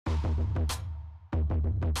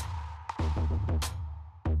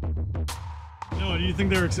Noah, do you think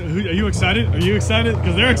they're excited? Are you excited? Are you excited?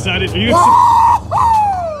 Because they're excited. Are you excited?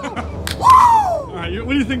 All right,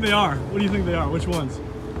 what do you think they are? What do you think they are? Which ones?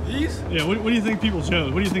 These? Yeah, what do you think people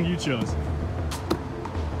chose? What do you think you chose?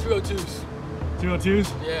 202s.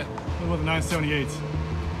 202s? Yeah. What about the 978s?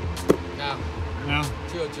 No. No?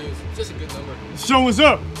 202s. Just a good number. Show us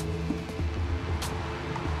up!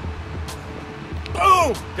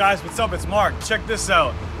 Boom! Guys, what's up? It's Mark. Check this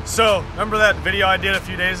out. So, remember that video I did a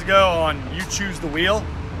few days ago on You Choose the Wheel?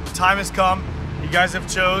 The time has come. You guys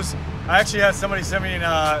have chose. I actually had somebody send me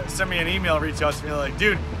an email, reach out to me like,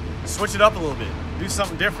 dude, switch it up a little bit. Do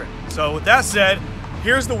something different. So with that said,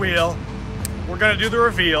 here's the wheel. We're gonna do the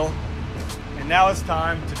reveal. And now it's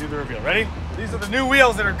time to do the reveal. Ready? These are the new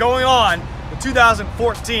wheels that are going on the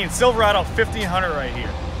 2014 Silverado 1500 right here.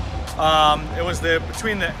 It was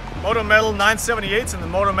between the Moto Metal 978s and the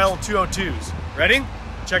Moto Metal 202s. Ready?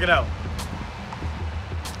 Check it out.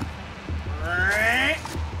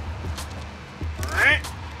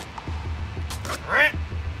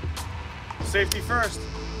 Safety first.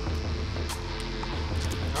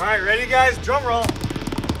 All right, ready guys? Drum roll.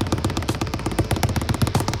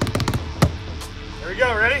 There we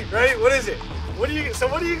go, ready? Ready? What is it? What do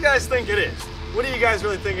you guys think it is? What do you guys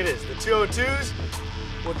really think it is? The 202s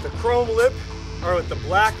with the chrome lip, or with the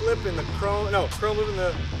black lip and the chrome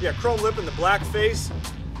lip and the black face,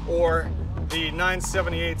 or the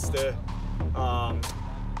 978s, the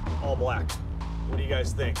all black. What do you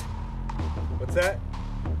guys think? What's that?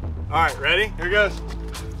 All right, ready? Here goes.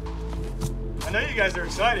 I know you guys are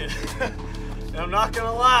excited. And I'm not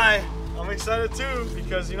gonna lie, I'm excited too,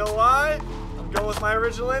 because you know why? I'm going with my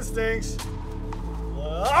original instincts.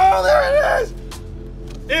 Oh, there it is!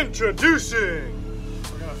 Introducing!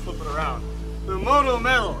 We're gonna flip it around. The Moto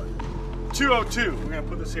Metal 202. We're gonna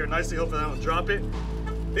put this here nicely, hopefully I don't drop it.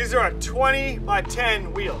 These are a 20 by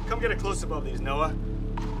 10 wheel. Come get a close-up of these, Noah.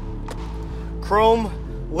 Chrome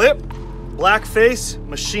lip, black face,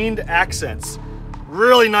 machined accents.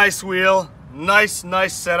 Really nice wheel. Nice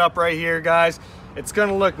setup right here, guys. It's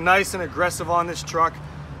gonna look nice and aggressive on this truck.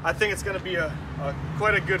 I think it's gonna be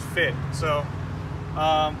quite a good fit. So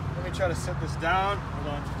let me try to set this down.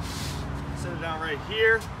 Hold on. Set it down right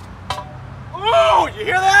here. Oh, you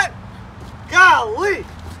hear that? Golly!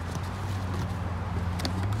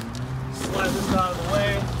 Slide this out of the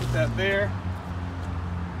way. Put that there.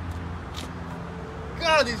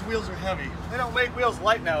 God, these wheels are heavy. They don't make wheels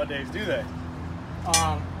light nowadays, do they?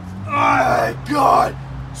 Oh my God,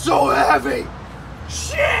 so heavy!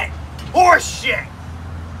 Shit! Horse shit!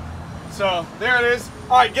 So there it is.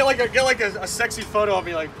 All right, get like a sexy photo of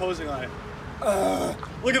me like posing on it.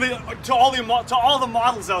 Look at to all the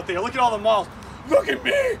models out there. Look at all the models. Look at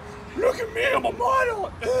me! Look at me! I'm a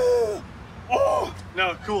model. Oh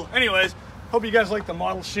no, cool. Anyways, hope you guys like the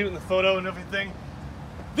model shoot and the photo and everything.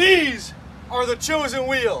 These are the chosen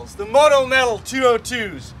wheels, the Moto Metal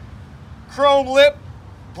 202s. Chrome lip,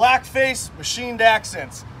 black face, machined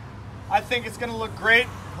accents. I think it's gonna look great.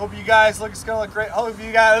 Hope you guys think it's gonna look great. Hope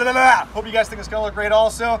you guys think it's gonna look great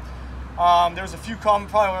also. There's a few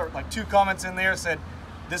comments, probably like 2 comments in there said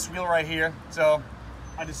this wheel right here. So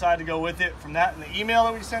I decided to go with it from that in the email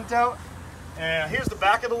that we sent out. And here's the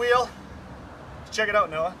back of the wheel. Check it out,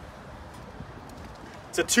 Noah.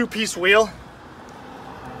 It's a 2-piece wheel.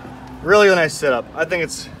 Really nice setup. I think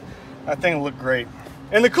it'll look great.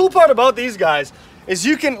 And the cool part about these guys is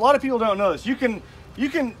a lot of people don't know this, you can,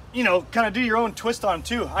 you know, kind of do your own twist on them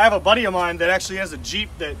too. I have a buddy of mine that actually has a Jeep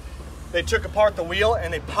that they took apart the wheel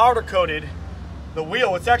and they powder coated the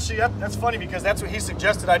wheel. It's actually, that's funny because that's what he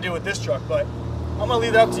suggested I do with this truck, but I'm gonna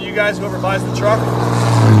leave that up to you guys, whoever buys the truck.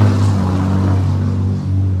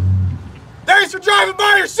 Thanks for driving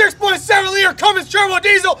by your 6.7 liter Cummins turbo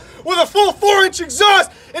diesel with a full 4-inch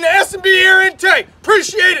exhaust and an S&B air intake.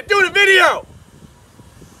 Appreciate it, doing a video.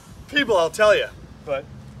 People, I'll tell you. But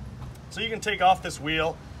so you can take off this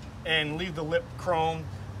wheel and leave the lip chrome,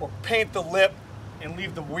 or paint the lip and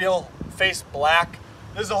leave the wheel face black.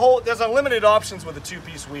 There's unlimited options with a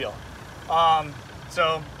 2-piece wheel.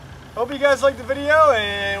 So hope you guys liked the video,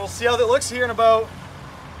 and we'll see how that looks here in about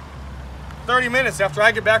 30 minutes after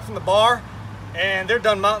I get back from the bar and they're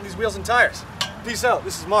done mounting these wheels and tires. Peace out.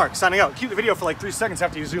 This is Mark signing out. Keep the video for like 3 seconds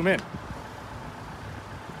after you zoom in.